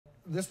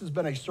this has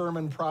been a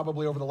sermon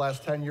probably over the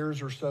last 10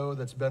 years or so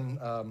that's been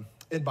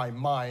in my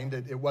mind.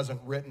 It wasn't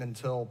written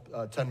until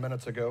 10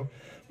 minutes ago,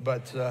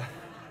 but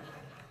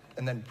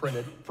and then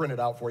printed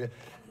out for you.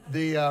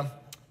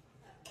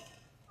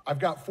 I've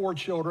got 4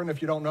 children.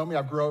 If you don't know me,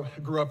 I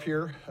grew up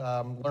here,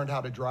 learned how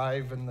to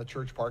drive in the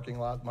church parking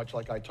lot, much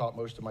like I taught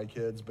most of my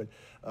kids. But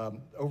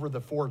over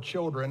the 4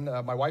 children,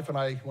 my wife and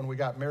I, when we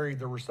got married,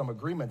 there were some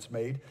agreements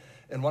made.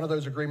 And one of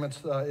those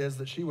agreements is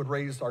that she would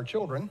raise our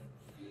children,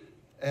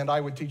 and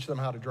I would teach them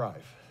how to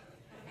drive.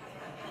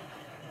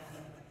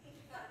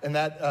 And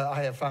that,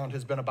 I have found,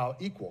 has been about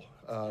equal.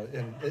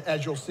 And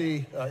as you'll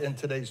see in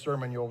today's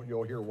sermon,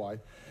 you'll hear why.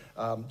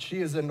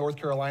 She is in North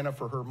Carolina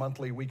for her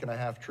monthly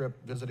week-and-a-half trip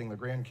visiting the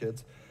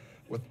grandkids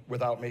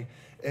without me.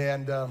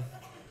 And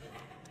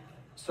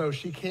so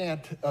she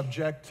can't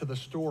object to the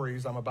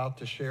stories I'm about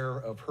to share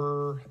of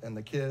her and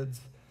the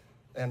kids,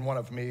 and one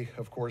of me,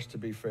 of course, to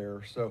be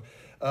fair. So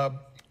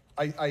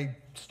I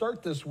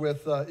start this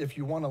with, if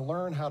you want to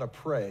learn how to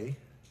pray,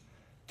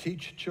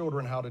 teach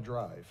children how to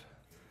drive.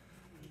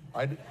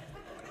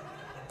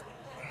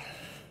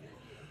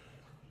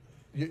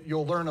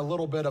 You'll learn a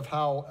little bit of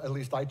how, at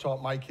least I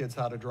taught my kids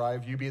how to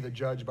drive. You be the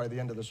judge by the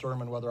end of the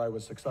sermon whether I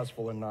was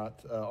successful or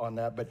not on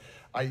that. But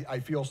I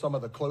feel some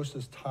of the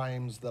closest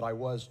times that I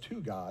was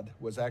to God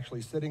was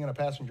actually sitting in a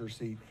passenger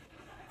seat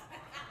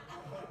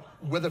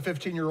with a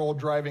 15-year-old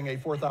driving a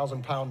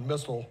 4,000-pound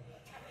missile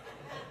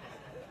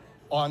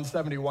on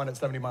 71 at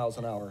 70 miles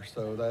an hour.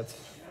 So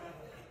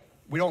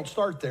we don't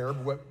start there,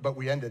 but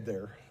we ended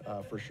there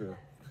for sure.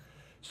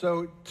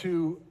 So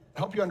to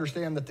help you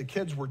understand that the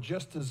kids were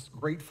just as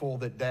grateful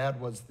that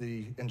Dad was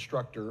the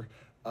instructor,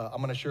 I'm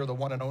going to share the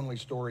one and only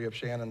story of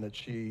Shannon that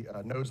she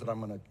knows that I'm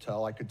going to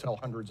tell. I could tell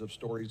hundreds of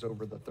stories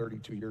over the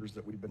 32 years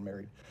that we've been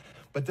married.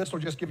 But this will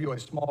just give you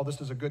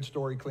this is a good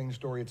story, clean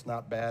story. It's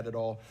not bad at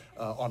all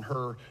on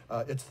her.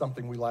 It's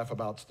something we laugh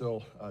about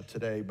still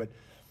today. But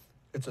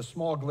it's a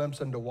small glimpse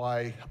into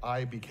why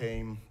I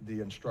became the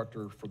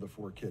instructor for the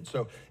 4 kids.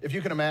 So if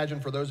you can imagine,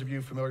 for those of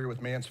you familiar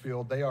with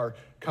Mansfield, they are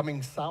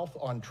coming south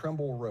on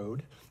Trimble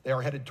Road. They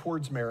are headed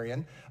towards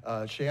Marion.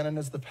 Shannon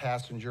is the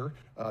passenger.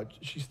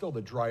 She's still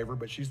the driver,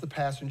 but she's the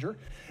passenger.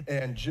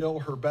 And Jill,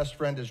 her best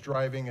friend, is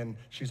driving, and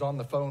she's on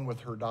the phone with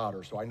her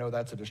daughter. So I know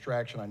that's a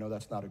distraction. I know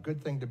that's not a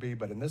good thing to be,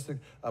 but in this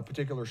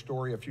particular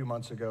story a few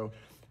months ago,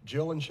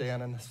 Jill and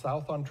Shannon,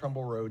 south on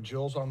Trimble Road,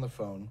 Jill's on the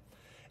phone.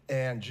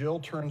 And Jill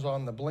turns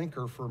on the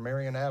blinker for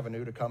Marion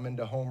Avenue to come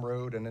into Home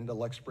Road and into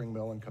Lex Spring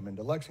Mill and come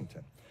into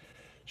Lexington.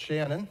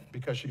 Shannon,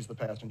 because she's the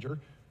passenger,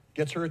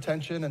 gets her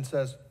attention and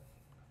says,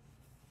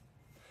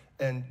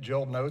 and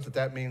Jill knows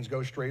that means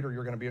go straight or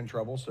you're going to be in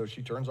trouble. So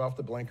she turns off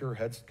the blinker,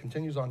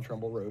 continues on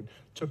Trimble Road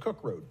to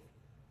Cook Road.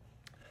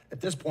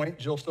 At this point,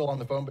 Jill's still on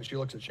the phone, but she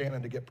looks at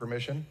Shannon to get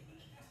permission.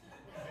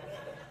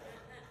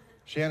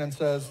 Shannon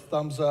says,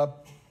 thumbs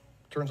up,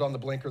 turns on the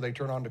blinker. They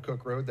turn on to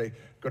Cook Road. They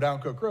go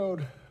down Cook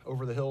Road,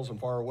 over the hills and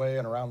far away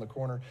and around the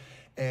corner.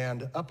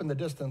 And up in the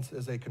distance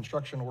is a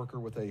construction worker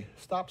with a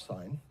stop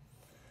sign.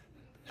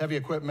 Heavy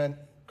equipment,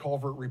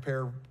 culvert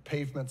repair,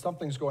 pavement,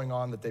 something's going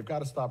on that they've got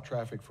to stop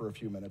traffic for a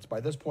few minutes. By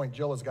this point,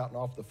 Jill has gotten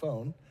off the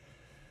phone,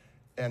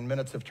 and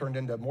minutes have turned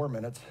into more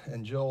minutes,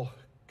 and Jill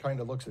kind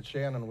of looks at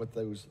Shannon with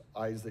those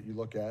eyes that you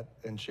look at,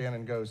 and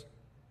Shannon goes,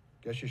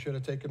 guess you should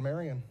have taken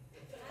Marion.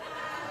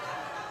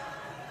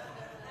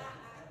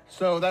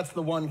 So that's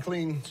the one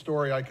clean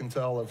story I can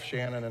tell of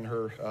Shannon and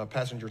her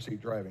passenger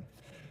seat driving.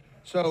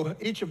 So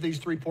each of these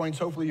 3 points,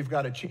 hopefully you've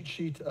got a cheat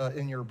sheet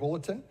in your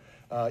bulletin.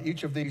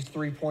 Each of these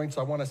 3 points,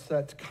 I want to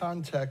set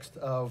context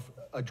of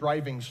a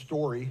driving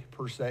story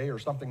per se, or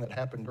something that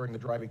happened during the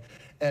driving.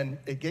 And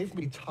it gave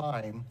me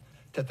time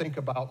to think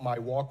about my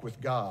walk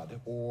with God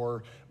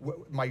or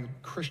my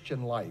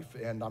Christian life.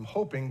 And I'm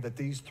hoping that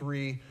these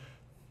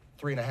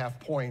 3.5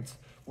 points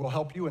will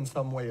help you in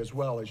some way as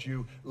well as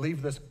you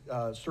leave this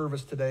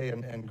service today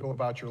and go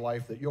about your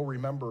life, that you'll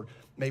remember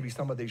maybe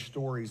some of these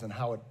stories and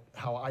how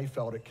I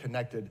felt it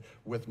connected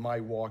with my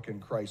walk in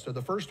Christ. So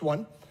the first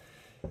one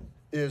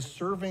is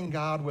serving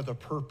God with a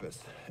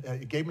purpose.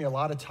 It gave me a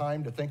lot of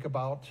time to think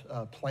about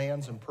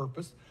plans and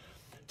purpose.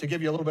 To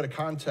give you a little bit of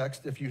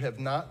context, if you have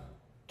not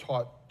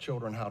taught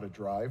children how to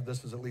drive,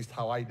 this is at least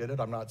how I did it.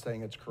 I'm not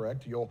saying it's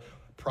correct. You'll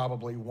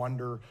probably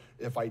wonder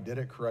if I did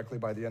it correctly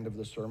by the end of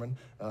the sermon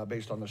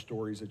based on the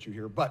stories that you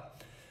hear.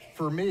 But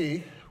for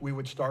me, we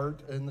would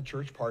start in the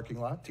church parking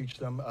lot, teach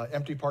them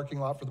empty parking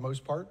lot for the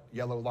most part,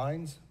 yellow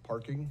lines,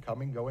 parking,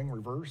 coming, going,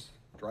 reverse,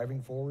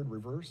 driving forward,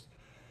 reverse.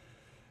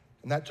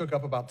 And that took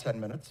up about 10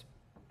 minutes.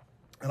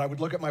 And I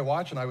would look at my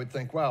watch and I would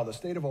think, wow, the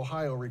state of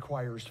Ohio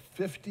requires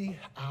 50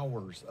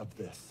 hours of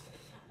this.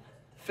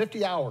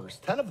 50 hours,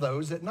 10 of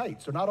those at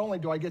night. So not only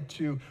do I get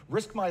to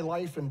risk my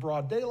life in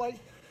broad daylight,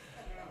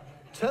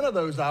 10 of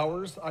those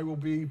hours, I will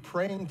be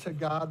praying to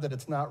God that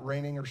it's not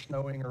raining or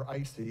snowing or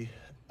icy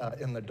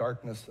in the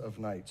darkness of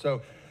night.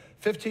 So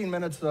 15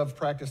 minutes of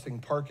practicing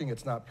parking.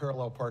 It's not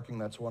parallel parking.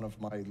 That's one of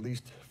my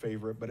least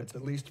favorite, but it's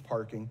at least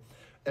parking.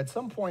 At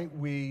some point,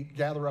 we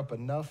gather up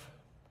enough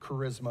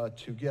charisma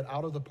to get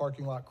out of the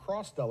parking lot,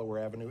 cross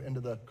Delaware Avenue into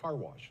the car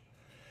wash.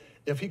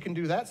 If he can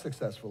do that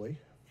successfully,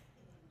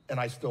 and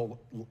I'm still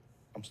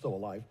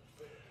alive,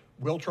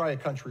 we'll try a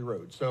country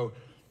road. So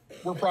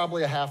we're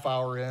probably a half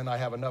hour in. I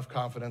have enough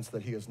confidence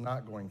that he is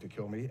not going to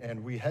kill me,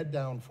 and we head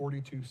down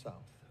 42 South.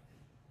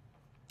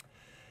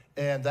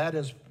 And that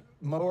is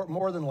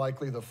more than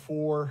likely the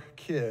 4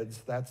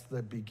 kids. That's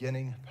the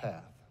beginning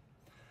path.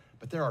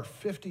 But there are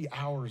 50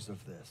 hours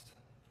of this,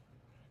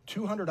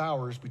 200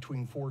 hours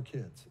between 4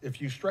 kids.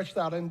 If you stretch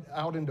that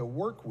out into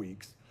work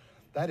weeks,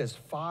 that is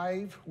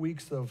 5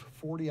 weeks of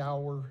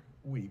 40-hour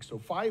weeks. So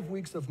 5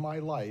 weeks of my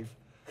life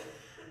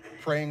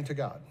praying to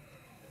God.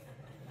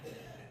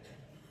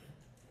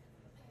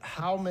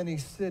 How many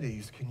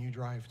cities can you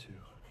drive to?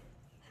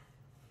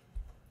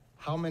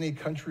 How many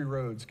country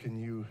roads can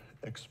you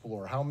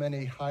explore? How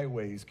many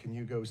highways can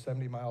you go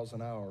 70 miles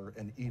an hour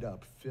and eat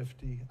up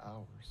 50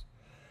 hours?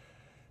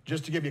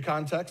 Just to give you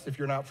context, if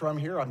you're not from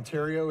here,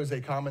 Ontario is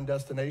a common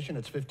destination.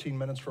 It's 15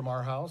 minutes from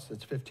our house.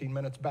 It's 15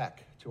 minutes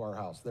back to our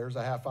house. There's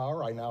a half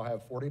hour. I now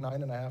have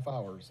 49 and a half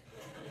hours.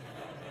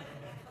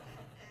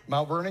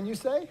 Mount Vernon, you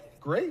say?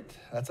 Great.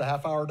 That's a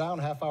half hour down,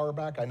 half hour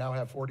back. I now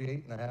have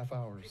 48 and a half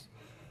hours.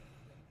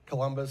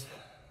 Columbus,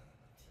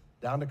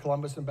 down to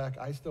Columbus and back,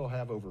 I still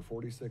have over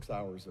 46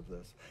 hours of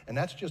this. And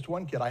that's just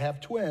one kid. I have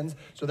twins,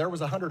 so there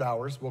was 100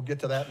 hours. We'll get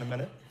to that in a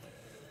minute.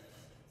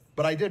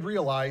 But I did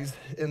realize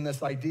in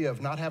this idea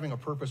of not having a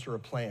purpose or a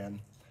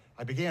plan,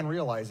 I began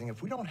realizing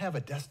if we don't have a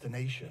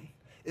destination,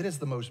 it is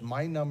the most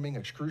mind-numbing,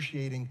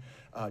 excruciating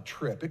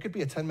trip. It could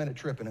be a 10-minute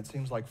trip, and it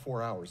seems like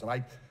 4 hours. And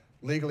I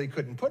legally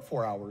couldn't put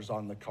 4 hours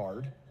on the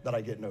card that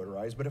I get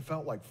notarized, but it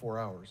felt like 4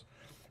 hours.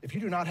 If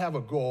you do not have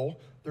a goal,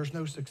 there's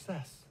no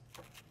success.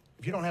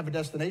 If you don't have a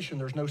destination,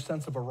 there's no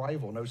sense of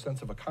arrival, no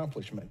sense of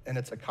accomplishment, and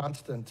it's a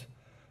constant,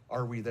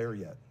 are we there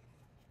yet?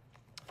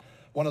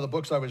 One of the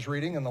books I was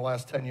reading in the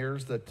last 10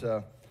 years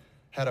that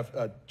had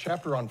a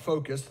chapter on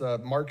focus.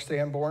 Mark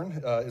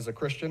Sanborn is a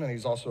Christian, and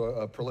he's also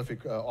a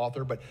prolific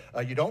author, but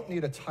you don't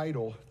need a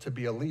title to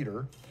be a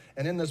leader.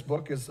 And in this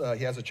book,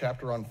 he has a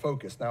chapter on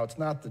focus. Now, it's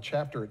not the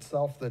chapter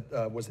itself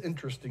that was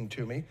interesting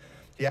to me.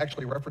 He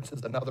actually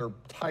references another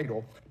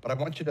title, but I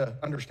want you to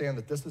understand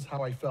that this is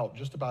how I felt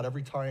just about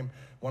every time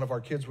one of our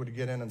kids would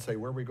get in and say,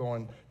 where are we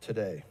going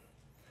today?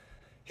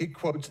 He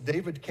quotes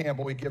David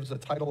Campbell. He gives the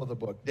title of the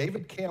book.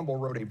 David Campbell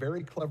wrote a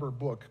very clever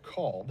book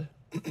called,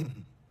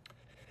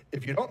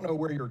 If You Don't Know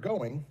Where You're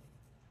Going,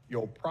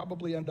 You'll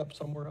Probably End Up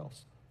Somewhere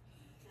Else.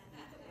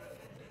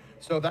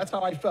 So that's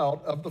how I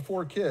felt of the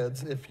 4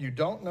 kids. If you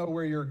don't know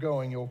where you're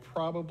going, you'll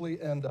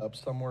probably end up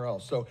somewhere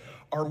else. So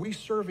are we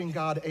serving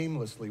God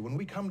aimlessly? When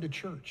we come to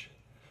church,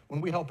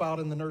 when we help out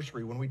in the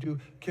nursery, when we do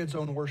kids'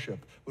 own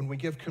worship, when we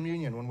give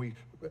communion, when we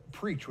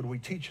preach, when we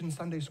teach in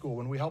Sunday school,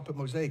 when we help at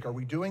Mosaic, are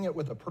we doing it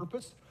with a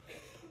purpose?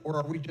 Or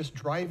are we just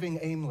driving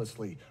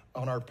aimlessly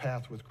on our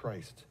path with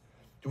Christ?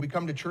 Do we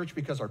come to church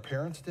because our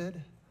parents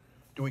did?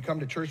 Do we come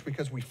to church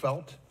because we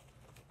felt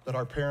that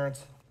our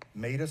parents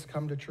made us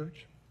come to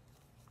church?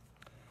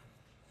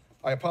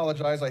 I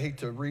apologize, I hate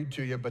to read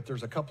to you, but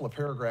there's a couple of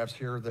paragraphs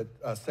here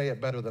that say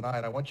it better than I,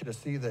 and I want you to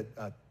see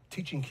that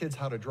teaching kids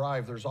how to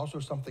drive, there's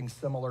also something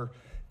similar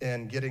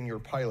in getting your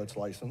pilot's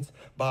license.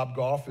 Bob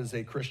Goff is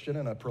a Christian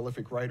and a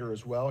prolific writer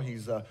as well.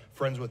 He's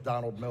friends with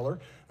Donald Miller.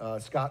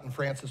 Scott and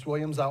Francis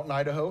Williams out in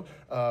Idaho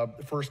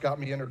first got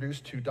me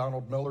introduced to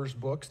Donald Miller's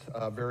books,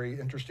 very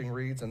interesting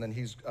reads, and then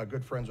he's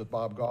good friends with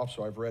Bob Goff,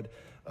 so I've read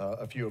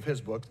a few of his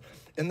books.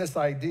 In this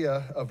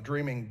idea of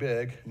dreaming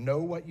big, know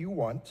what you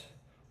want,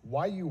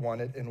 why you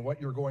want it, and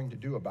what you're going to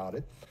do about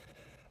it.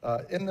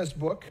 In this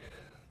book,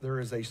 there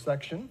is a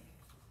section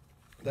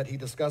that he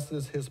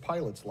discusses his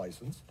pilot's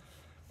license.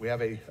 We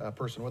have a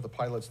person with a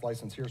pilot's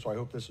license here, so I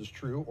hope this is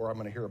true, or I'm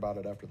going to hear about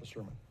it after the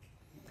sermon.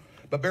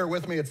 But bear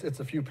with me, it's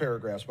a few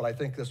paragraphs, but I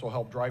think this will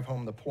help drive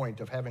home the point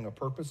of having a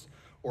purpose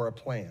or a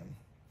plan.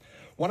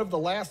 One of the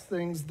last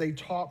things they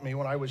taught me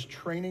when I was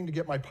training to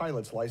get my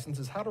pilot's license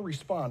is how to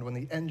respond when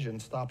the engine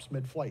stops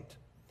mid-flight.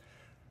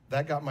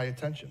 That got my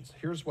attention.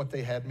 Here's what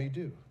they had me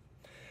do.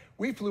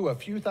 We flew a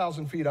few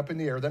thousand feet up in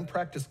the air, then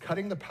practiced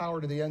cutting the power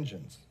to the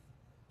engines.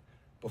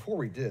 Before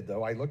we did,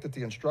 though, I looked at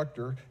the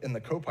instructor in the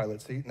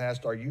co-pilot seat and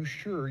asked, are you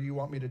sure you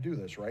want me to do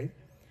this, right?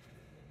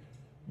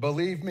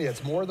 Believe me,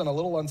 it's more than a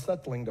little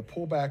unsettling to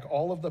pull back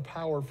all of the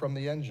power from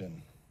the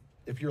engine.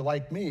 If you're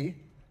like me,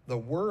 the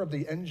whir of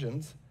the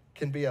engines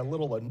can be a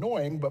little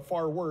annoying, but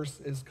far worse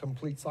is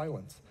complete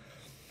silence.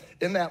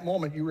 In that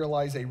moment, you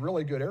realize a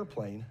really good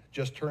airplane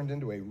just turned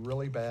into a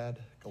really bad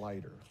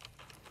glider.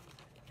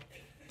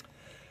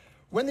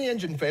 When the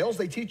engine fails,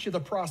 they teach you the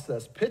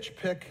process, pitch,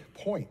 pick,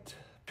 point.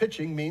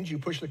 Pitching means you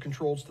push the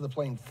controls to the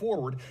plane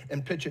forward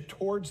and pitch it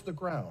towards the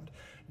ground.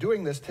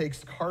 Doing this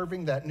takes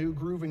carving that new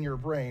groove in your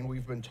brain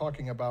we've been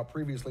talking about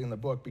previously in the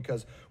book,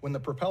 because when the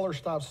propeller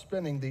stops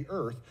spinning, the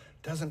earth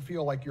doesn't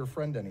feel like your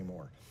friend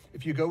anymore.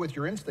 If you go with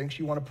your instincts,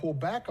 you want to pull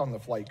back on the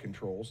flight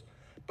controls,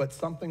 but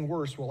something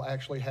worse will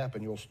actually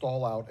happen. You'll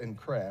stall out and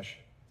crash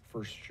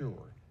for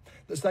sure.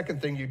 The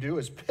second thing you do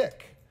is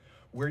pick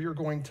where you're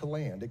going to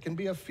land. It can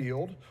be a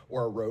field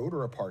or a road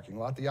or a parking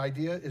lot. The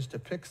idea is to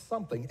pick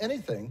something,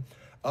 anything,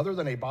 other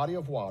than a body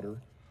of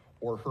water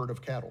or herd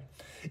of cattle.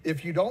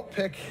 If you don't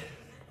pick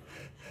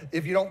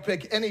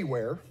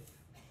anywhere,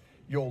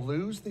 you'll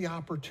lose the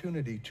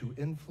opportunity to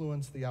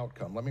influence the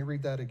outcome. Let me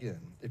read that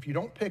again. If you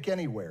don't pick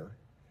anywhere,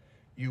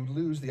 you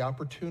lose the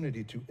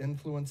opportunity to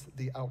influence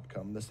the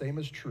outcome. The same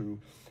is true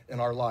in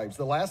our lives.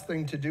 The last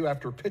thing to do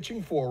after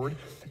pitching forward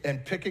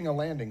and picking a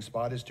landing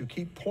spot is to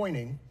keep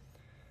pointing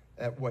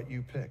at what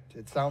you picked.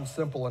 It sounds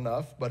simple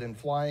enough, but in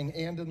flying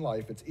and in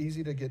life, it's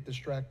easy to get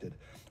distracted.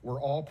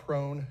 We're all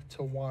prone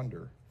to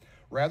wander.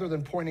 Rather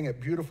than pointing at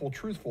beautiful,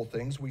 truthful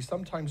things, we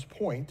sometimes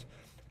point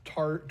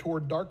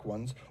toward dark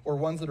ones or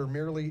ones that are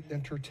merely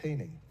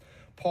entertaining.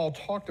 Paul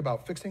talked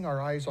about fixing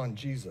our eyes on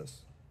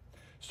Jesus.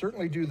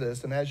 Certainly do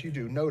this, and as you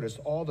do, notice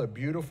all the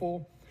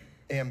beautiful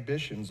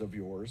ambitions of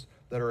yours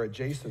that are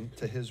adjacent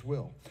to his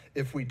will.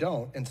 If we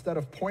don't, instead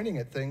of pointing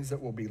at things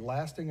that will be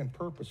lasting and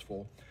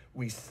purposeful,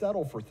 we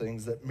settle for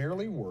things that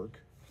merely work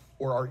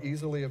or are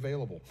easily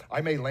available.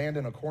 I may land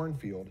in a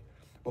cornfield,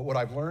 but what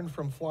I've learned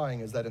from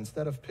flying is that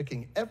instead of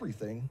picking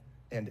everything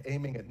and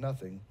aiming at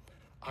nothing,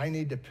 I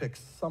need to pick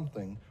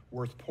something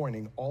worth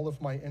pointing all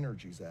of my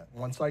energies at.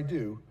 Once I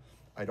do,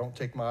 I don't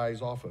take my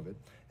eyes off of it,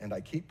 and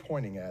I keep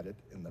pointing at it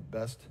in the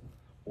best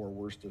or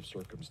worst of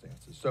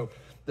circumstances. So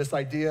this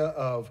idea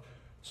of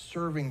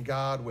serving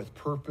God with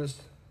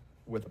purpose,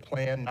 with a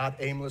plan, not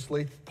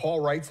aimlessly. Paul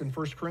writes in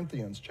 1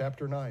 Corinthians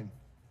chapter 9,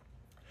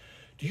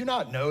 do you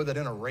not know that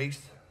in a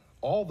race,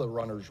 all the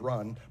runners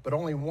run, but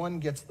only one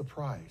gets the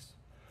prize?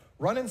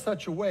 Run in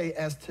such a way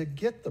as to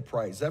get the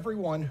prize.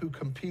 Everyone who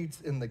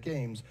competes in the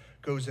games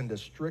goes into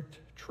strict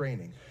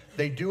training.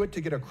 They do it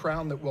to get a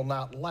crown that will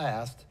not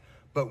last,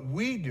 but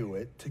we do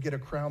it to get a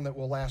crown that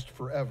will last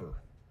forever.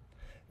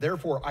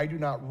 Therefore, I do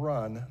not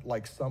run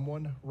like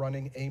someone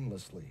running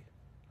aimlessly.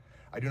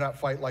 I do not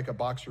fight like a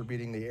boxer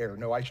beating the air.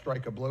 No, I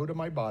strike a blow to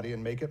my body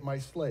and make it my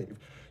slave,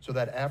 so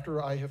that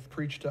after I have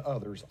preached to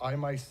others, I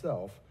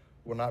myself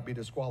will not be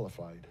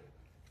disqualified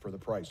for the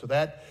prize. So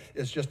that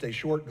is just a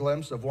short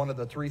glimpse of one of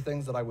the three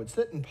things that I would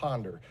sit and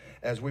ponder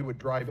as we would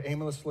drive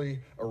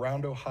aimlessly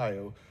around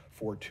Ohio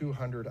for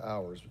 200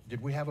 hours.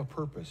 Did we have a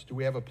purpose? Do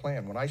we have a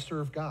plan? When I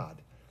serve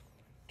God,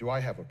 do I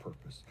have a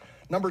purpose?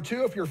 Number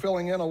two, if you're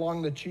filling in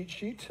along the cheat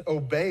sheet,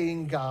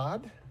 obeying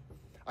God.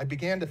 I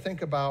began to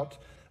think about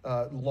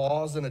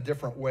laws in a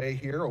different way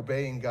here,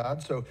 obeying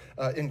God. So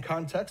in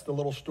context, a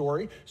little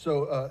story.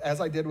 So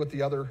as I did with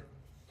the other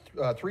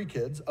three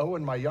kids,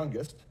 Owen, my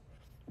youngest,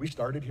 we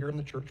started here in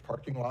the church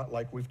parking lot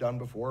like we've done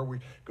before. We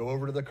go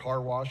over to the car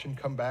wash and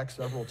come back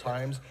several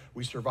times.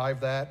 We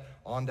survived that.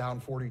 On down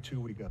 42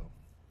 we go.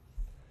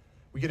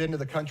 We get into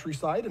the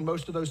countryside, and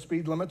most of those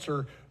speed limits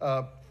are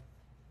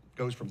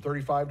goes from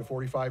 35 to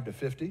 45 to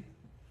 50.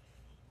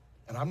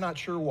 And I'm not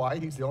sure why.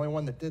 He's the only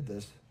one that did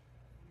this.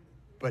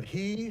 But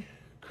he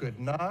could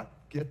not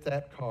get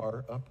that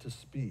car up to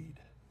speed.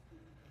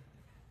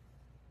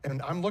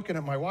 And I'm looking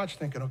at my watch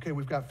thinking, okay,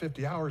 we've got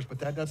 50 hours, but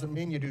that doesn't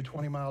mean you do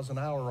 20 miles an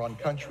hour on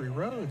country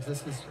roads.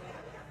 This is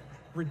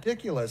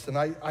ridiculous. And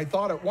I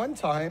thought at one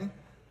time,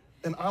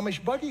 an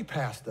Amish buggy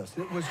passed us.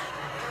 It was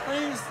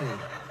crazy.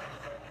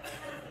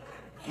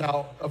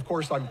 Now, of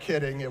course, I'm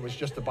kidding. It was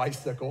just a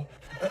bicycle.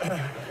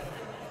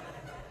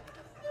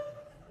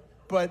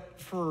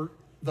 But for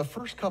the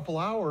first couple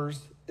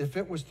hours, if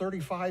it was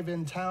 35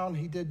 in town,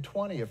 he did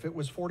 20. If it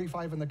was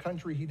 45 in the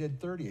country, he did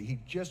 30. He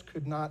just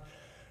could not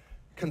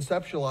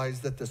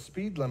conceptualize that the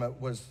speed limit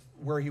was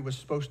where he was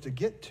supposed to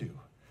get to.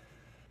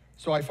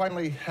 So I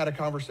finally had a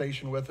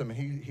conversation with him.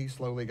 He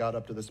slowly got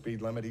up to the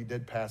speed limit. He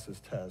did pass his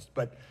test.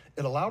 But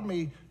it allowed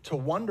me to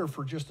wonder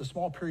for just a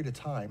small period of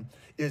time,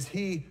 is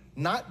he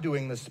not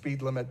doing the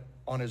speed limit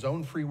on his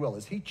own free will?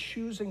 Is he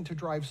choosing to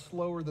drive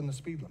slower than the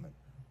speed limit?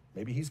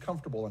 Maybe he's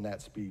comfortable in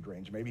that speed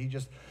range. Maybe he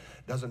just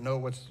doesn't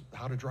know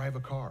how to drive a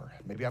car.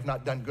 Maybe I've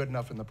not done good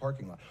enough in the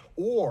parking lot.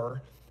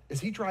 Or is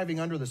he driving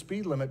under the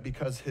speed limit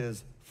because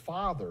his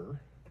father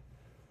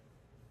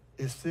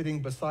is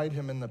sitting beside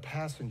him in the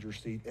passenger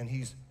seat and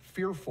he's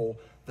fearful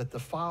that the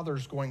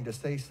father's going to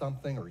say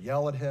something or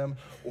yell at him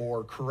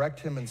or correct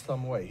him in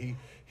some way?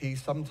 He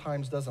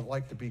sometimes doesn't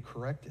like to be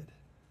corrected.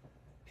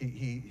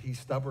 He's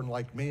stubborn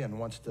like me and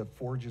wants to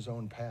forge his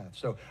own path.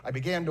 So I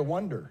began to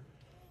wonder,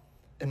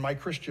 in my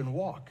Christian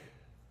walk,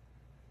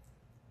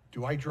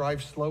 do I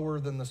drive slower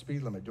than the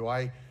speed limit? Do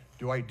I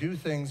do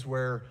things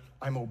where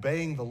I'm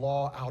obeying the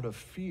law out of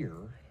fear?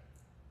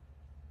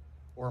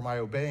 Or am I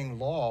obeying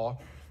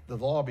the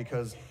law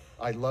because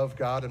I love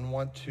God and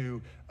want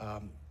to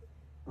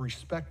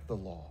respect the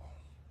law?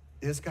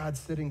 Is God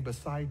sitting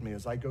beside me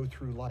as I go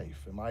through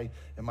life?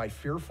 Am I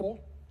fearful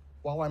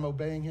while I'm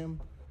obeying him?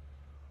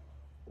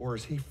 Or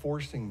is he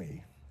forcing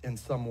me in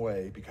some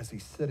way because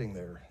he's sitting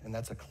there and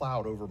that's a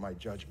cloud over my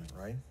judgment,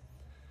 right?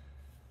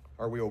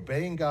 Are we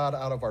obeying God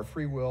out of our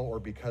free will or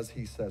because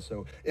he says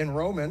so? In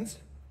Romans,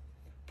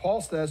 Paul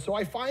says, so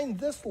I find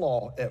this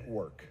law at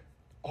work.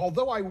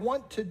 Although I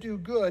want to do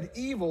good,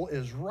 evil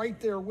is right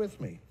there with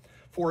me.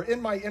 For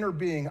in my inner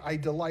being, I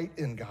delight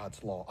in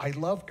God's law. I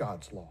love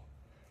God's law.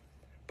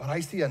 But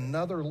I see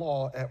another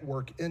law at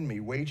work in me,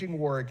 waging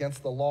war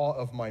against the law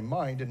of my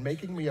mind and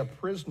making me a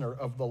prisoner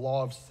of the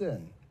law of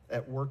sin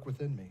at work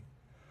within me.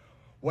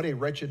 What a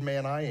wretched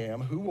man I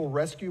am. Who will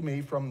rescue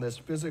me from this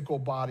physical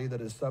body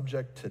that is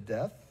subject to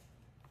death?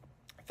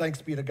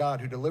 Thanks be to God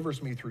who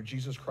delivers me through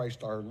Jesus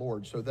Christ our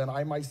Lord. So then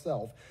I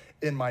myself,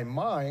 in my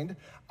mind,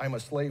 I'm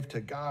a slave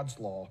to God's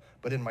law,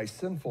 but in my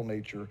sinful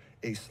nature,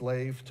 a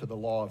slave to the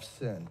law of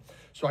sin.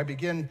 So I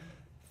begin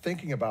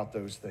thinking about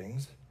those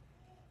things,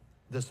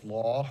 this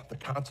law, the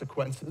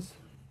consequences,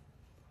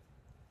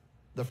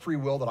 the free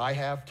will that I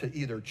have to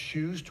either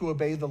choose to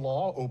obey the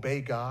law, obey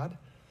God,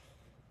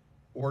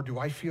 or do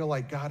I feel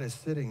like God is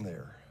sitting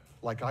there,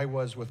 like I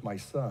was with my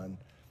son,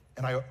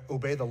 and I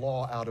obey the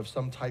law out of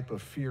some type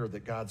of fear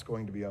that God's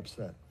going to be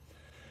upset?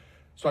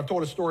 So I've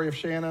told a story of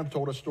Shanna, I've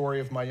told a story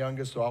of my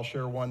youngest, so I'll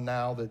share one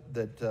now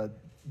that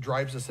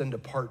drives us into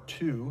part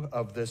 2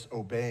 of this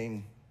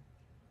obeying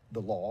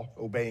the law,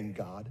 obeying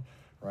God,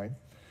 right?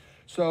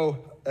 So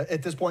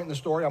at this point in the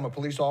story, I'm a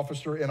police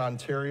officer in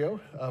Ontario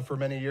for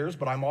many years,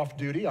 but I'm off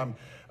duty. I'm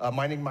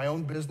minding my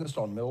own business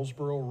on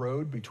Millsboro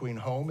Road between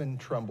Home and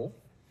Trumbull.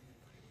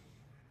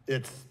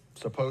 It's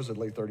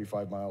supposedly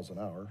 35 miles an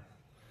hour.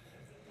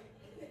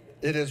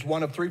 It is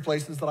one of 3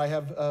 places that I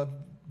have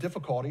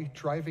difficulty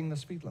driving the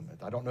speed limit.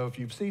 I don't know if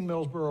you've seen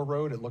Millsboro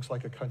Road. It looks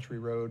like a country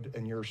road,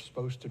 and you're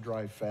supposed to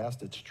drive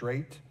fast. It's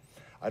straight.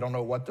 I don't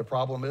know what the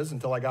problem is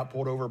until I got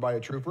pulled over by a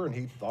trooper, and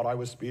he thought I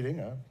was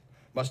speeding.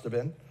 Must have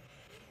been.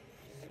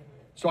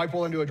 So I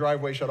pull into a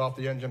driveway, shut off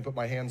the engine, put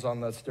my hands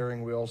on the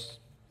steering wheels,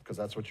 because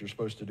that's what you're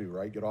supposed to do,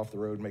 right? Get off the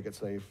road, make it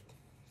safe,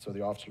 so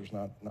the officer's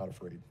not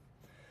afraid.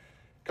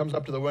 Comes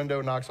up to the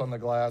window, knocks on the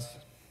glass.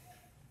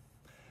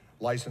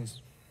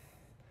 License.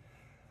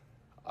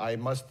 I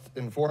must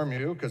inform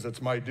you, because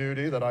it's my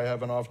duty, that I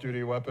have an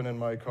off-duty weapon in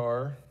my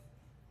car.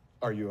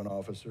 Are you an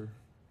officer?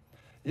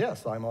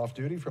 Yes, I'm off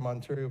duty from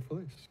Ontario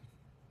Police.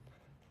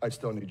 I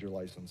still need your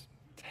license.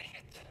 Dang it.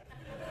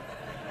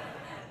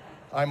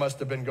 I must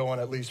have been going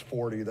at least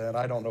 40 then.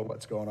 I don't know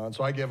what's going on.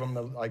 So I give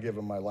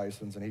him my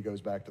license, and he goes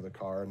back to the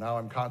car. Now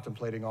I'm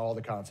contemplating all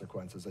the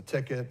consequences. A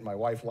ticket, my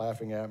wife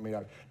laughing at me.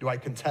 Do I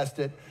contest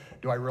it?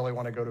 Do I really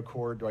want to go to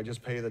court? Do I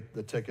just pay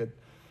the ticket?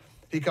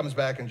 He comes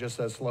back and just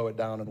says, slow it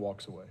down, and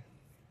walks away.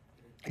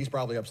 He's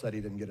probably upset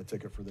he didn't get a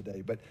ticket for the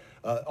day. But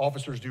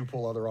officers do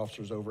pull other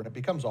officers over, and it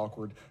becomes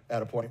awkward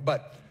at a point.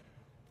 But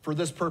for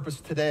this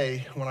purpose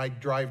today, when I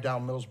drive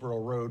down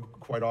Millsboro Road,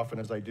 quite often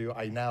as I do,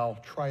 I now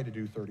try to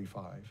do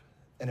 35.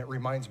 And it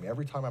reminds me,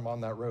 every time I'm on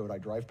that road, I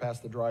drive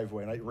past the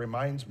driveway, and it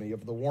reminds me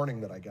of the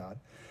warning that I got.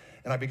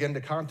 And I begin to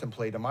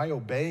contemplate, am I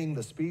obeying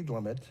the speed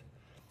limit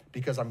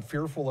because I'm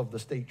fearful of the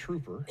state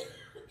trooper?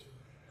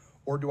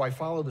 Or do I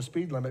follow the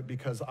speed limit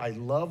because I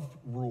love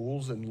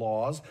rules and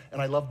laws, and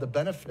I love the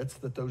benefits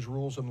that those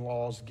rules and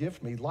laws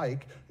give me,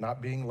 like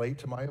not being late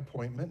to my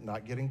appointment,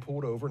 not getting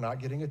pulled over, not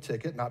getting a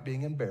ticket, not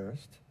being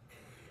embarrassed?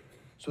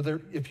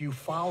 So if you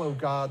follow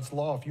God's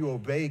law, if you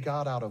obey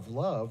God out of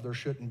love, there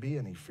shouldn't be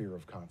any fear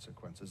of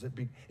consequences.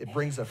 It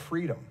brings a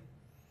freedom.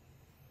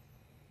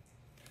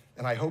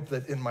 And I hope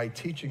that in my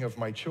teaching of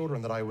my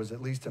children that I was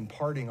at least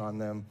imparting on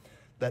them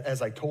that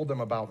as I told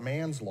them about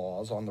man's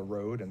laws on the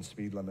road and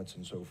speed limits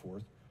and so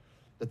forth,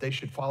 that they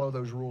should follow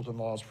those rules and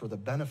laws for the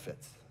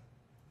benefits,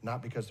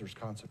 not because there's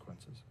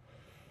consequences.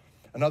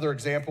 Another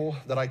example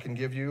that I can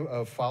give you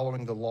of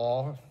following the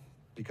law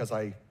because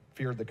I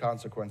feared the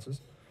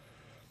consequences.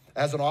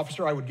 As an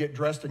officer, I would get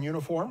dressed in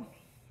uniform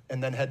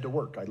and then head to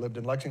work. I lived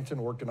in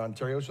Lexington, worked in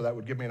Ontario, so that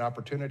would give me an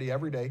opportunity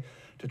every day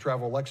to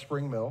travel Lex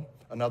Spring Mill,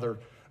 another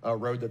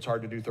road that's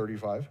hard to do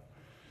 35.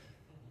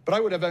 But I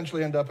would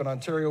eventually end up in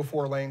Ontario,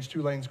 4 lanes,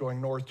 2 lanes going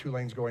north, 2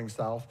 lanes going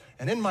south.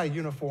 And in my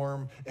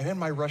uniform and in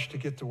my rush to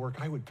get to work,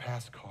 I would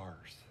pass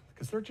cars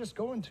because they're just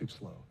going too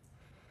slow.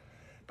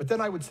 But then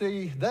I would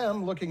see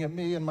them looking at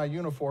me in my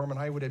uniform, and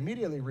I would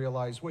immediately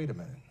realize, wait a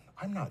minute,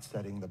 I'm not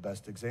setting the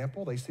best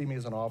example. They see me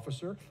as an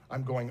officer.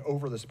 I'm going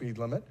over the speed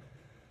limit.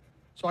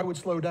 So I would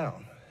slow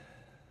down.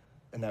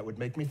 And that would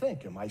make me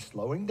think, am I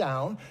slowing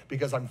down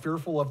because I'm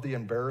fearful of the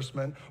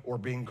embarrassment or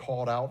being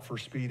called out for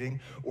speeding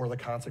or the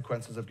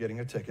consequences of getting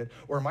a ticket?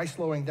 Or am I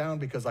slowing down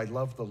because I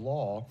love the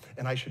law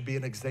and I should be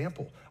an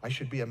example? I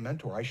should be a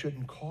mentor. I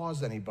shouldn't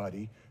cause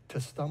anybody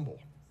to stumble.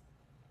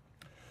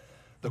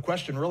 The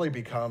question really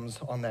becomes,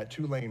 on that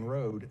 2-lane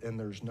road and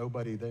there's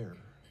nobody there,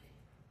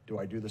 do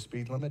I do the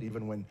speed limit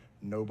even when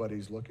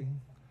nobody's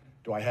looking?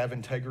 Do I have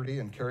integrity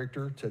and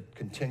character to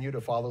continue to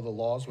follow the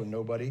laws when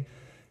nobody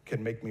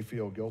can make me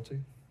feel guilty?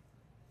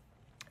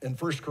 And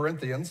 1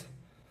 Corinthians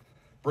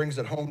brings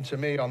it home to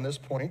me on this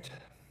point.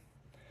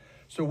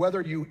 So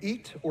whether you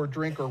eat or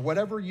drink or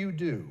whatever you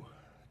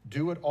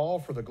do it all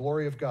for the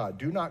glory of God.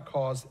 Do not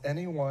cause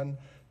anyone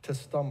to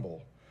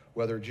stumble,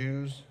 whether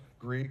Jews,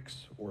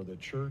 Greeks, or the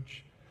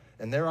church.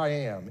 And there I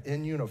am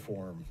in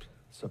uniform,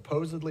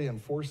 supposedly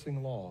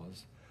enforcing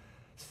laws,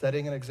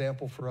 setting an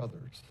example for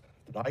others.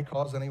 Did I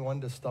cause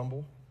anyone to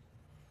stumble?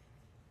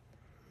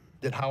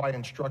 Did how I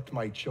instruct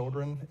my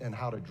children and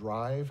how to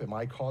drive, am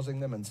I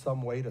causing them in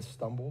some way to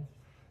stumble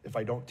if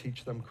I don't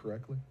teach them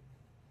correctly?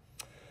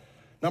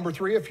 Number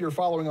three, if you're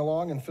following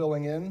along and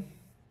filling in,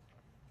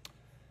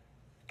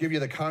 give you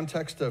the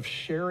context of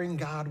sharing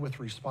God with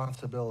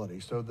responsibility.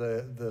 So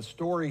the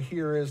story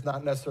here is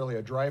not necessarily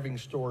a driving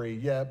story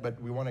yet,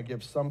 but we want to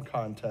give some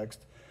context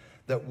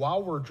that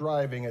while we're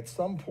driving, at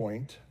some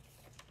point,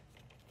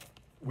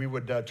 we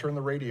would turn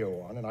the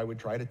radio on, and I would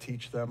try to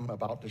teach them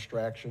about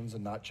distractions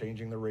and not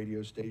changing the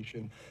radio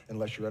station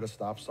unless you're at a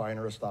stop sign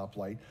or a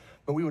stoplight.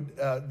 But we would,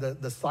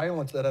 the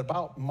silence at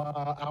about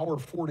hour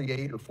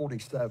 48 or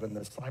 47,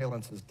 the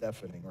silence is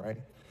deafening, right?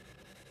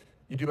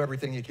 You do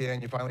everything you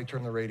can, you finally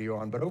turn the radio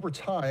on. But over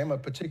time, a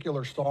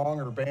particular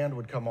song or band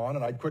would come on,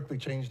 and I'd quickly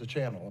change the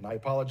channel. And I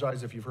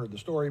apologize if you've heard the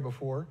story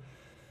before,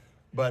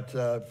 but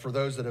for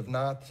those that have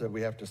not,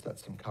 we have to set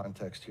some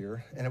context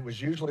here. And it was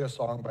usually a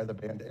song by the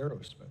band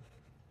Aerosmith.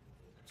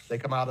 They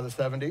come out of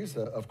the 70s.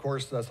 Of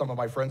course, some of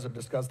my friends have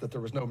discussed that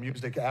there was no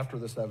music after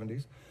the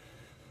 70s.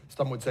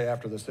 Some would say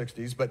after the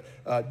 60s.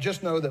 But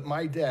just know that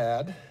my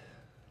dad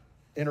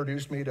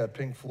introduced me to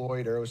Pink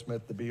Floyd,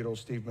 Aerosmith, the Beatles,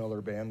 Steve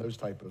Miller Band, those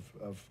type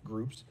of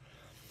groups.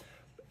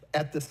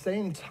 At the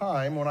same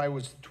time, when I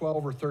was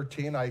 12 or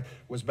 13, I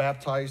was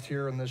baptized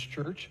here in this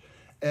church.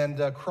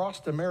 And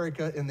across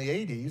America in the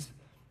 80s,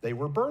 they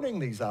were burning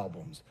these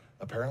albums.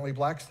 Apparently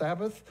Black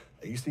Sabbath,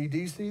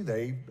 AC/DC,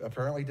 they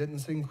apparently didn't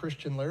sing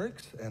Christian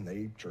lyrics,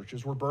 and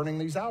churches were burning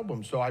these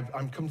albums. So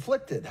I'm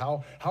conflicted.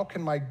 How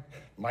can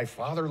my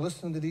father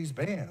listen to these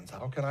bands?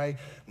 How can I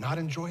not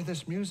enjoy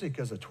this music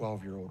as a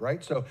 12-year-old,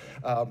 right? So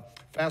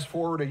fast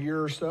forward a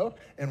year or so,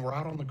 and we're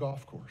out on the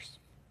golf course.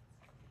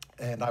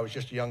 And I was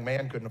just a young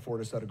man, couldn't afford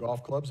a set of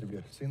golf clubs. Have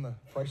you seen the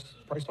price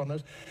on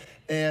those?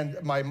 And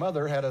my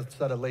mother had a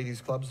set of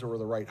ladies' clubs that were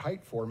the right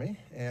height for me,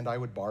 and I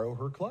would borrow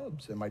her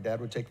clubs, and my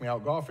dad would take me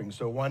out golfing.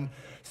 So one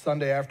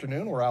Sunday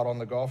afternoon, we're out on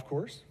the golf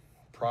course,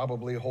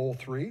 probably hole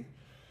 3,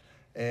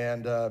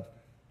 and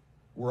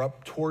we're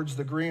up towards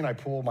the green. I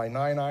pull my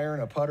 9-iron,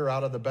 a putter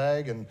out of the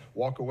bag, and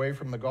walk away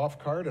from the golf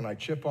cart, and I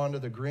chip onto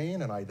the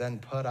green, and I then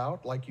putt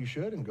out like you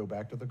should and go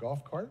back to the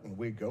golf cart, and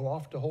we go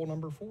off to hole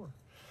number 4.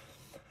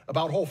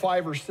 About hole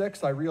 5 or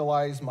 6, I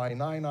realize my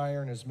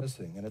 9-iron is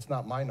missing, and it's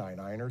not my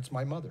 9-iron, it's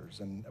my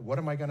mother's. And what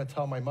am I going to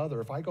tell my mother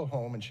if I go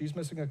home and she's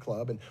missing a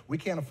club, and we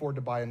can't afford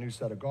to buy a new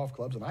set of golf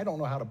clubs, and I don't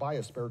know how to buy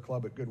a spare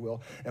club at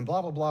Goodwill, and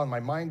blah, blah, blah, and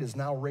my mind is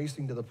now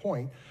racing to the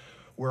point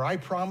where I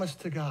promise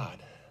to God,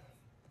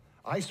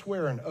 I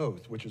swear an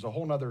oath, which is a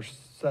whole nother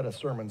set of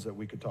sermons that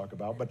we could talk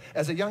about, but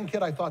as a young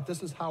kid, I thought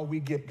this is how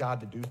we get God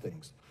to do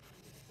things.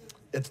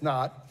 It's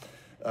not.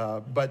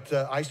 But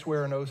I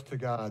swear an oath to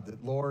God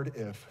that, Lord,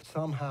 if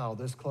somehow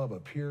this club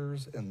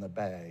appears in the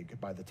bag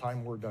by the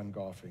time we're done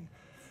golfing,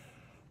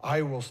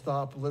 I will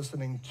stop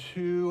listening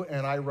to,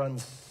 and I run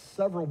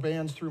several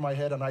bands through my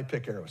head, and I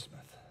pick Aerosmith.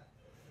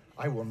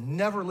 I will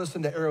never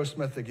listen to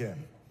Aerosmith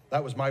again.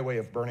 That was my way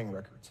of burning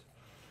records.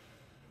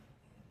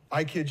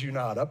 I kid you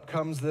not. Up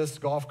comes this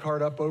golf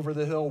cart up over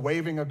the hill,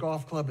 waving a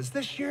golf club. Is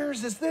this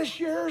yours? Is this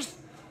yours?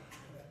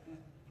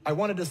 I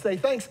wanted to say,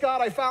 thanks,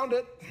 God, I found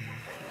it.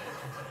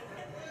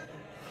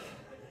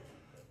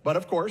 But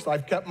of course,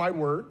 I've kept my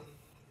word.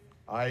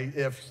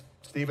 If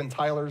Steven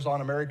Tyler's on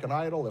American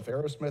Idol, if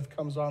Aerosmith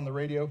comes on the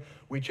radio,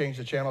 we change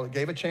the channel. It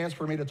gave a chance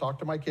for me to talk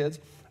to my kids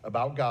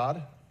about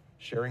God,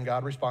 sharing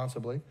God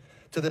responsibly.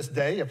 To this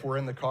day, if we're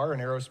in the car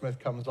and Aerosmith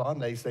comes on,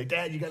 they say,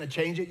 Dad, you gonna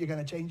change it? You're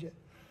gonna change it?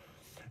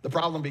 The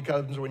problem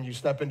becomes when you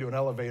step into an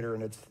elevator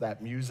and it's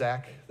that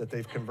Muzak that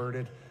they've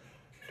converted.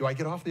 Do I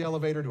get off the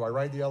elevator? Do I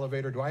ride the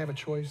elevator? Do I have a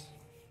choice?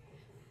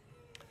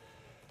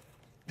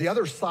 The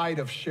other side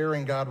of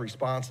sharing God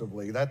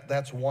responsibly,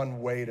 that's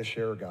one way to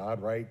share God,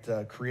 right?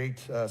 Create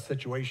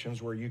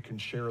situations where you can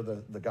share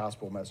the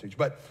gospel message.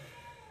 But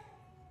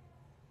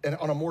and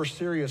on a more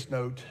serious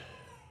note,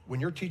 when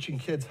you're teaching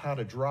kids how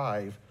to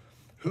drive,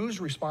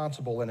 who's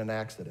responsible in an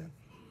accident?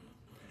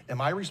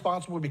 Am I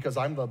responsible because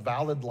I'm the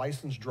valid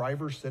licensed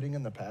driver sitting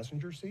in the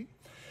passenger seat?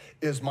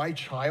 Is my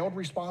child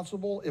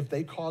responsible if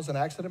they cause an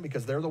accident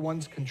because they're the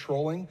ones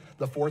controlling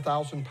the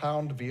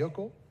 4,000-pound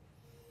vehicle?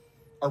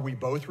 Are we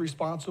both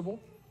responsible?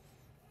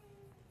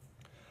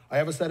 I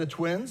have a set of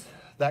twins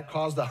that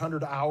caused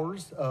 100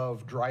 hours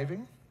of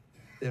driving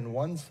in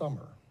one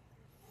summer.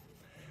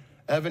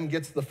 Evan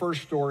gets the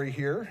first story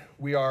here.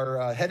 We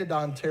are headed to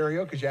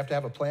Ontario because you have to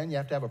have a plan, you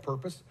have to have a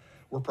purpose.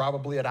 We're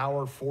probably at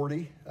hour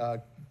 40,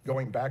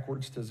 going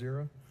backwards to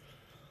 0.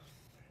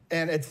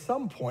 And at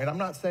some point, I'm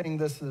not saying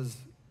this is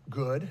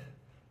good,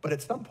 but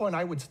at some point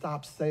I would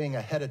stop saying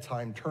ahead of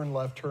time, turn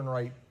left, turn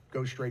right,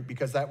 go straight,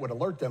 because that would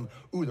alert them,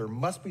 ooh, there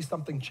must be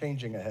something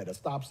changing ahead, a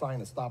stop sign,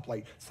 a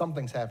stoplight,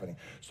 something's happening.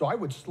 So I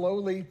would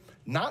slowly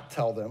not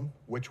tell them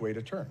which way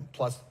to turn.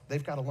 Plus,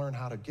 they've got to learn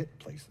how to get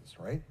places,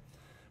 right?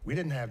 We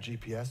didn't have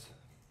GPS.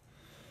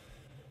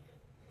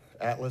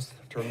 Atlas,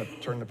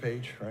 turn the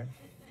page, right?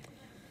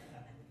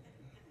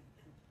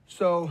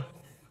 So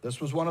this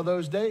was one of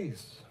those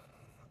days.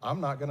 I'm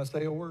not going to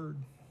say a word.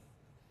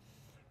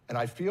 and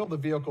I feel the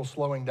vehicle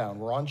slowing down.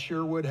 We're on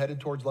Sherwood, headed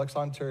towards Lex,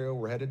 Ontario.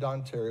 We're headed to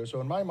Ontario. So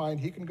in my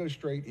mind, he can go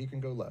straight, he can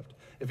go left.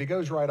 If he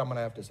goes right, I'm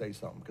gonna have to say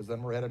something, because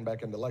then we're heading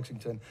back into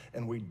Lexington,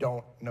 and we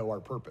don't know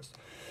our purpose.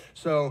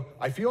 So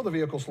I feel the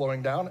vehicle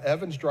slowing down.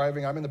 Evan's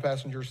driving, I'm in the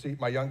passenger seat.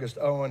 My youngest,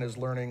 Owen, is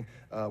learning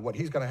what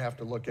he's gonna have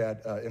to look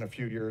at in a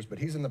few years, but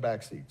he's in the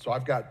back seat. So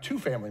I've got two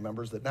family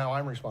members that now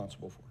I'm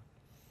responsible for.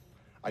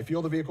 I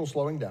feel the vehicle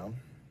slowing down.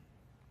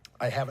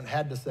 I haven't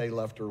had to say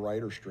left or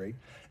right or straight.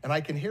 And I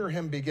can hear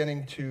him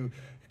beginning to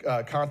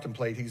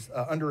contemplate. He's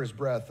under his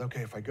breath.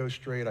 Okay, if I go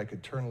straight, I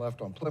could turn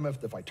left on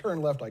Plymouth. If I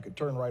turn left, I could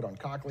turn right on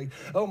Cockley.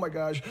 Oh my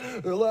gosh,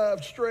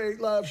 left, straight,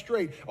 left,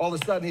 straight. All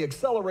of a sudden, he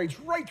accelerates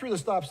right through the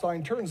stop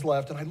sign, turns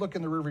left, and I look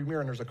in the rearview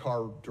mirror, and there's a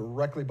car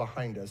directly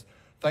behind us.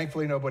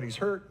 Thankfully, nobody's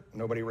hurt.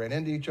 Nobody ran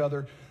into each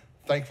other.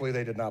 Thankfully,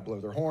 they did not blow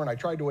their horn. I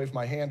tried to wave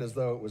my hand as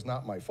though it was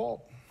not my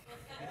fault.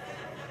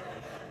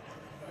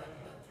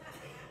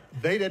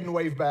 They didn't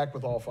wave back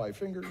with all 5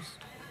 fingers.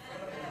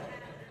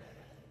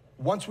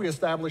 Once we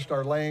established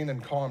our lane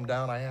and calmed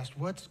down, I asked,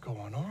 what's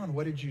going on?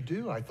 What did you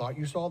do? I thought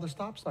you saw the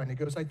stop sign. He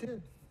goes, I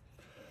did.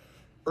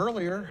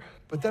 Earlier,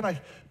 but then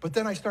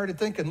I started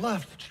thinking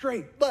left,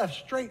 straight,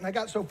 and I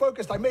got so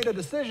focused, I made a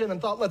decision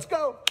and thought, let's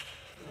go.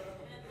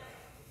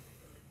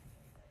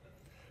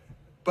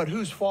 But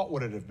whose fault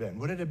would it have been?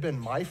 Would it have been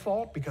my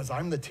fault because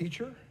I'm the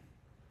teacher?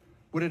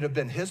 Would it have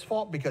been his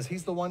fault because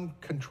he's the one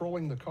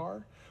controlling the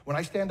car? When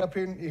I stand up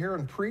here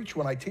and preach,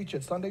 when I teach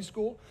at Sunday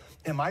school,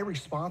 am I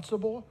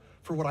responsible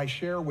for what I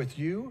share with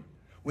you?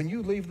 When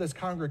you leave this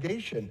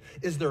congregation,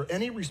 is there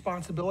any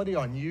responsibility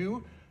on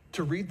you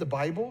to read the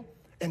Bible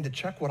and to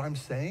check what I'm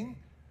saying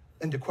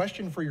and to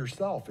question for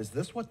yourself, is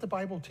this what the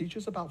Bible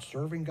teaches about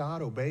serving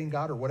God, obeying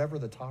God, or whatever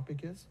the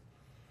topic is?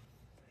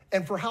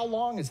 And for how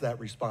long is that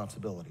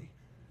responsibility?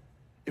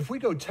 If we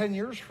go 10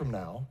 years from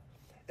now,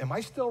 am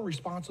I still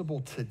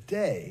responsible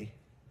today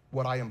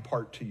what I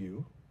impart to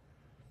you?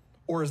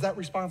 Or is that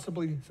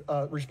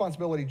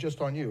responsibility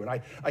just on you?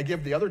 And I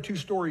give the other 2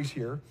 stories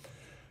here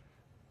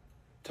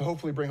to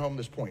hopefully bring home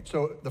this point.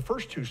 So the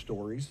first 2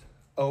 stories,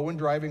 Owen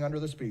driving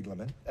under the speed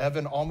limit,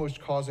 Evan almost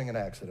causing an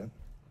accident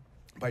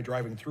by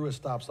driving through a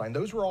stop sign.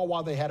 Those were all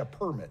while they had a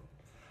permit.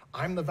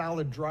 I'm the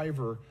valid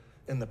driver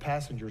in the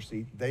passenger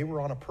seat. They were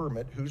on a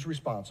permit. Who's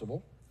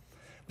responsible?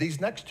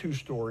 These next 2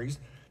 stories,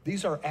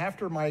 these are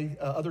after my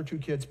other 2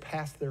 kids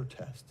passed their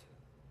test.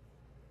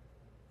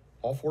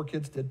 All 4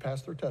 kids did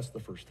pass their test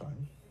the first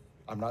time.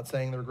 I'm not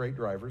saying they're great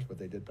drivers, but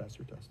they did pass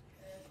their test.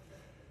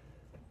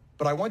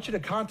 But I want you to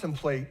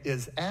contemplate,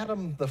 is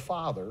Adam the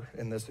father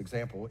in this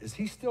example, is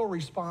he still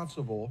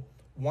responsible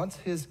once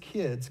his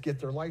kids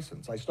get their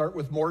license? I start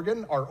with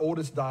Morgan, our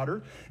oldest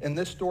daughter. In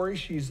this story,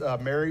 she's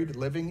married,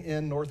 living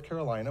in North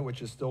Carolina,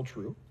 which is still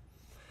true.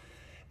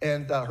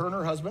 And her and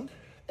her husband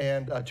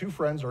and 2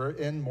 friends are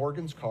in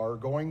Morgan's car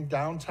going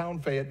downtown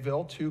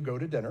Fayetteville to go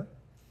to dinner.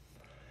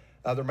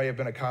 There may have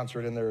been a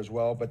concert in there as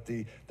well, but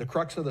the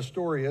crux of the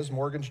story is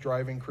Morgan's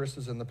driving, Chris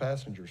is in the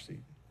passenger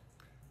seat.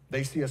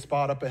 They see a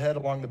spot up ahead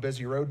along the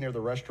busy road near the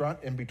restaurant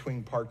in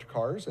between parked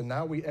cars, and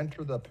now we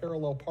enter the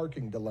parallel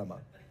parking dilemma.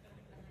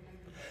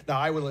 Now,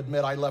 I will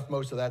admit I left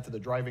most of that to the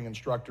driving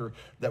instructor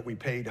that we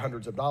paid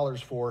hundreds of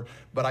dollars for,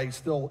 but I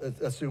still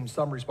assume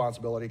some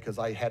responsibility because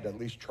I had to at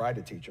least try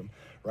to teach him,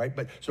 right?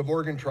 But so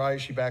Morgan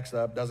tries, she backs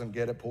up, doesn't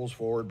get it, pulls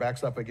forward,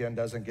 backs up again,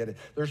 doesn't get it.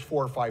 There's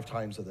 4 or 5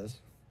 times of this.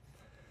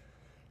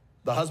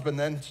 The husband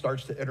then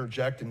starts to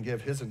interject and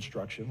give his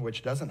instruction,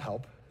 which doesn't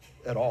help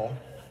at all.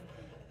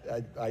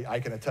 I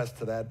can attest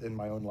to that in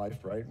my own life,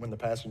 right? When the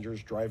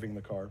passenger's driving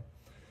the car.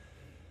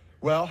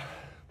 Well,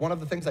 one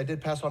of the things I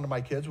did pass on to my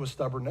kids was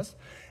stubbornness.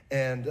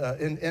 And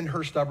in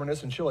her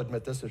stubbornness, and she'll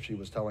admit this if she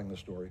was telling the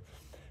story,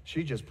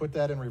 she just put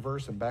that in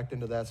reverse and backed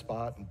into that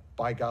spot, and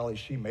by golly,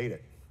 she made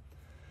it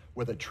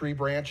with a tree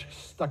branch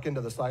stuck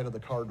into the side of the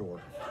car door.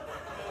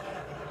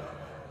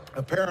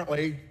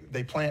 Apparently,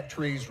 they plant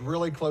trees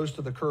really close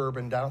to the curb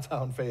in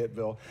downtown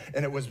Fayetteville,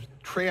 and it was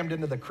crammed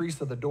into the crease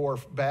of the door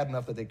bad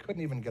enough that they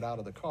couldn't even get out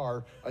of the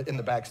car in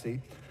the back seat.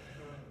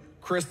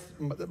 Chris,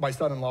 my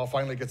son-in-law,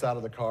 finally gets out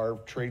of the car,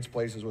 trades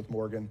places with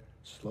Morgan,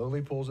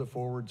 slowly pulls it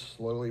forward,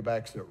 slowly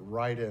backs it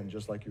right in,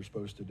 just like you're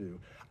supposed to do.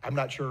 I'm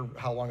not sure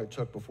how long it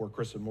took before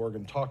Chris and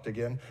Morgan talked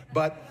again,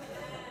 but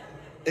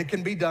it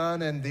can be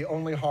done, and the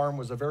only harm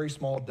was a very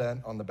small dent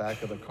on the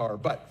back of the car.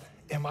 But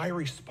am I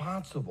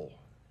responsible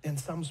in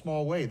some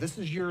small way? This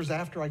is years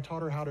after I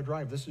taught her how to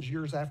drive. This is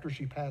years after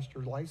she passed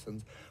her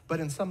license. But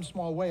in some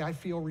small way, I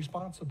feel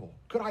responsible.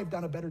 Could I have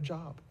done a better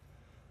job?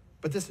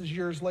 But this is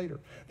years later.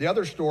 The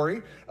other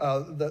story,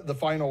 the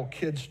final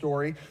kid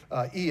story,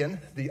 Ian,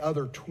 the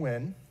other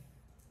twin,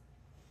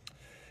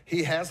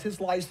 he has his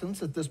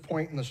license at this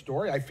point in the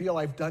story. I feel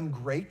I've done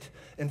great.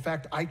 In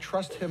fact, I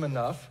trust him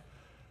enough.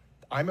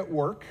 I'm at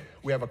work.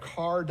 We have a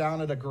car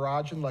down at a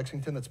garage in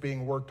Lexington that's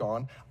being worked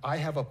on. I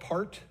have a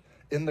part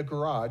in the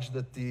garage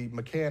that the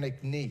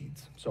mechanic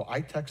needs. So I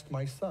text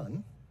my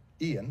son,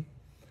 Ian,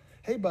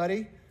 hey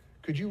buddy,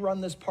 could you run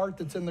this part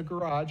that's in the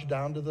garage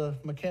down to the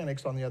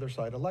mechanics on the other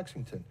side of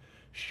Lexington?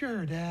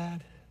 Sure,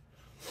 Dad.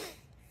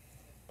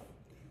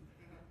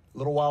 A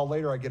little while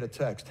later, I get a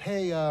text.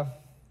 Hey,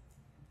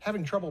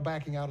 having trouble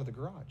backing out of the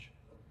garage.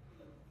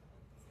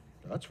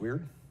 That's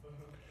weird.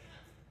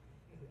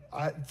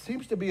 It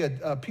seems to be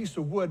a piece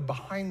of wood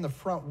behind the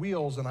front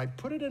wheels, and I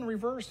put it in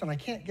reverse, and I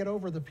can't get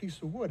over the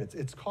piece of wood.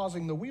 It's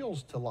causing the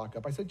wheels to lock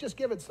up. I said, just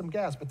give it some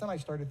gas. But then I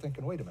started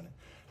thinking, wait a minute.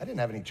 I didn't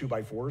have any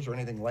 2x4s or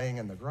anything laying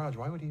in the garage.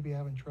 Why would he be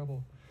having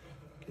trouble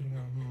getting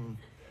on?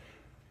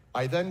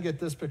 I then get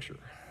this picture.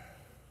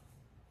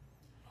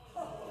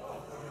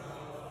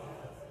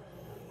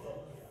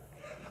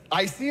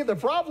 I see the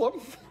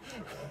problem.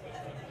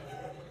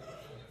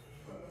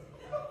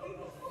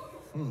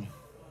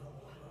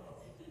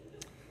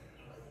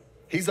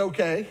 He's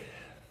okay.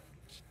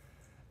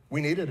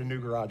 We needed a new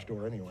garage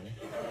door anyway.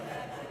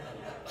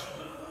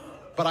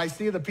 But I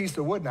see the piece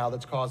of wood now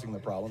that's causing the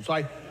problem. So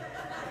at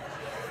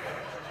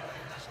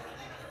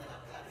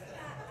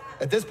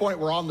this point,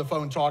 we're on the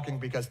phone talking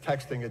because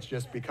texting, it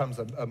just becomes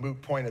a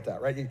moot point at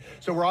that, right?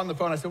 So we're on the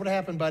phone. I said, what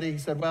happened, buddy? He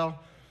said, well,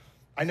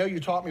 I know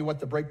you taught me what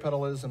the brake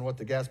pedal is and what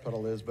the gas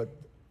pedal is, but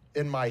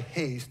in my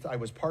haste, I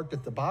was parked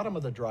at the bottom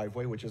of the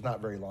driveway, which is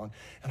not very long,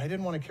 and I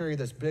didn't want to carry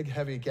this big,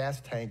 heavy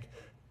gas tank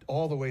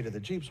all the way to the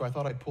Jeep, so I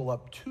thought I'd pull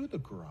up to the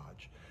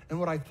garage. And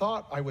what I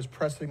thought I was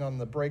pressing on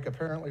the brake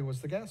apparently was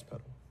the gas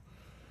pedal.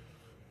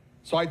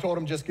 So I told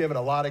him, just give it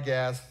a lot of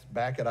gas,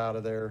 back it out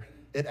of there.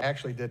 It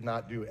actually did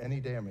not do any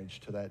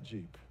damage to that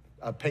Jeep.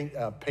 A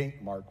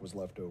paint mark was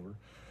left over.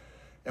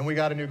 And we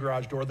got a new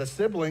garage door. The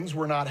siblings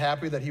were not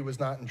happy that he was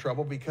not in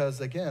trouble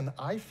because, again,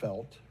 I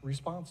felt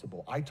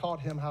responsible. I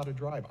taught him how to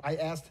drive. I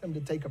asked him to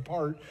take a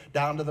part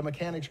down to the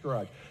mechanic's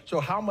garage.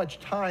 So how much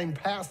time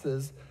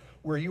passes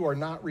where you are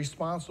not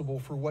responsible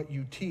for what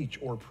you teach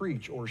or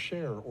preach or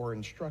share or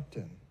instruct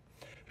in?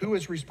 Who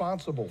is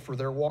responsible for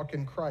their walk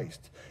in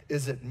Christ?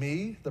 Is it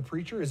me, the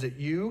preacher? Is it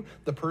you,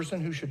 the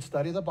person who should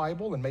study the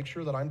Bible and make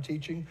sure that I'm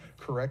teaching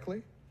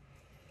correctly?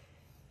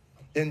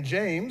 In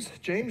James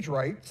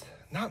writes,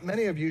 not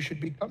many of you should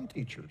become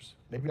teachers.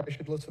 Maybe I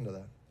should listen to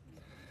that.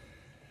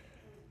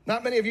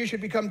 Not many of you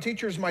should become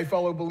teachers, my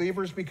fellow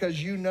believers,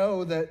 because you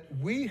know that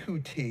we who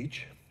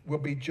teach will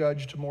be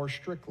judged more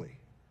strictly.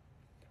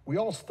 We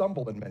all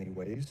stumble in many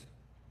ways.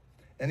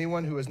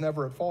 Anyone who is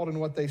never at fault in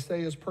what they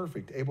say is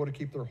perfect, able to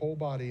keep their whole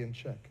body in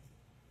check.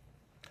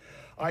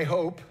 I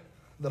hope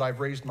that I've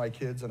raised my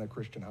kids in a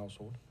Christian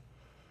household.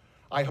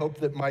 I hope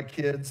that my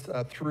kids,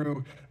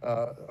 through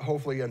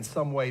hopefully in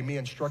some way me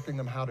instructing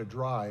them how to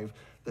drive,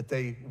 that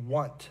they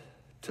want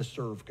to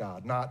serve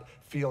God, not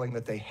feeling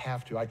that they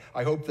have to.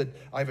 I hope that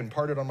I've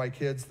imparted on my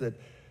kids that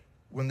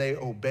when they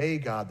obey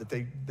God, that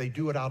they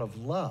do it out of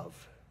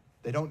love.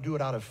 They don't do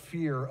it out of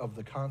fear of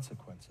the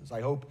consequences.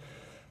 I hope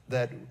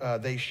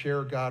that they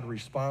share God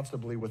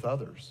responsibly with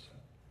others.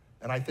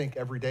 And I think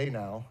every day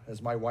now,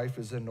 as my wife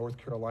is in North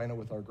Carolina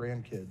with our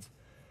grandkids,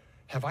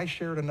 have I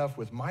shared enough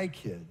with my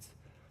kids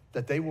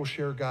that they will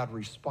share God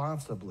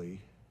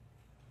responsibly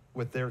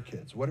with their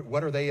kids?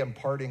 What are they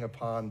imparting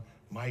upon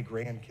my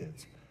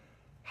grandkids?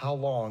 How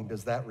long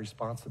does that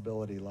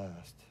responsibility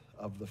last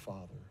of the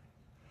Father?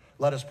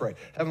 Let us pray.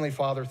 Heavenly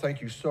Father,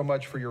 thank you so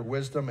much for your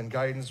wisdom and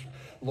guidance.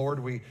 Lord,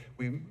 we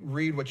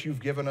read what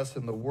you've given us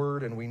in the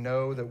Word, and we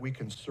know that we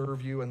can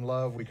serve you in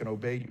love, we can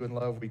obey you in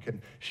love, we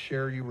can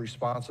share you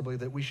responsibly,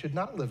 that we should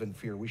not live in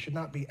fear. We should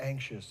not be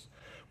anxious.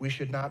 We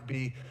should not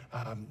be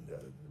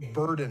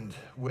burdened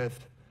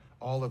with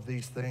all of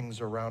these things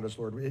around us,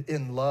 Lord.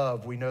 In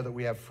love, we know that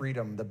we have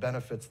freedom, the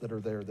benefits that are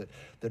there,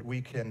 that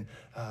we can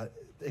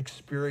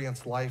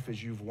experience life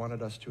as you've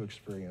wanted us to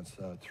experience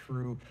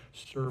through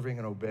serving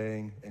and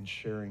obeying and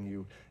sharing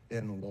you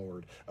in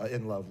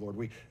love, Lord.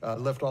 We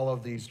lift all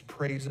of these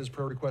praises,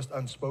 prayer requests,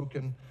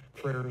 unspoken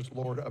prayers,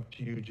 Lord, up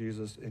to you,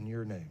 Jesus, in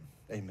your name.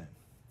 Amen.